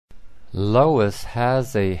Lois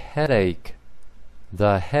has a headache.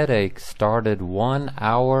 The headache started 1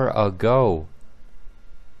 hour ago.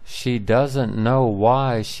 She doesn't know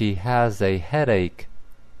why she has a headache.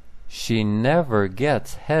 She never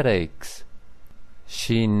gets headaches.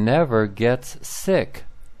 She never gets sick.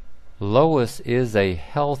 Lois is a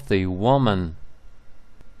healthy woman.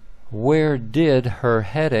 Where did her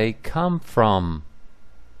headache come from?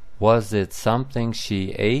 Was it something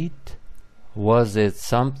she ate? Was it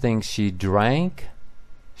something she drank?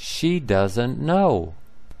 She doesn't know.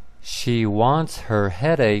 She wants her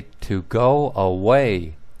headache to go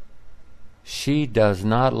away. She does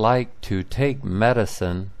not like to take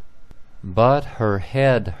medicine, but her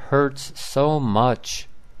head hurts so much.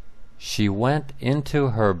 She went into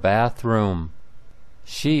her bathroom.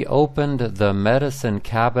 She opened the medicine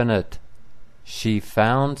cabinet. She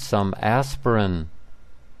found some aspirin.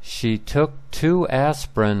 She took 2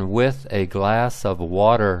 aspirin with a glass of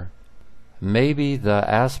water. Maybe the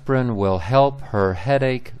aspirin will help her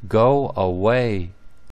headache go away.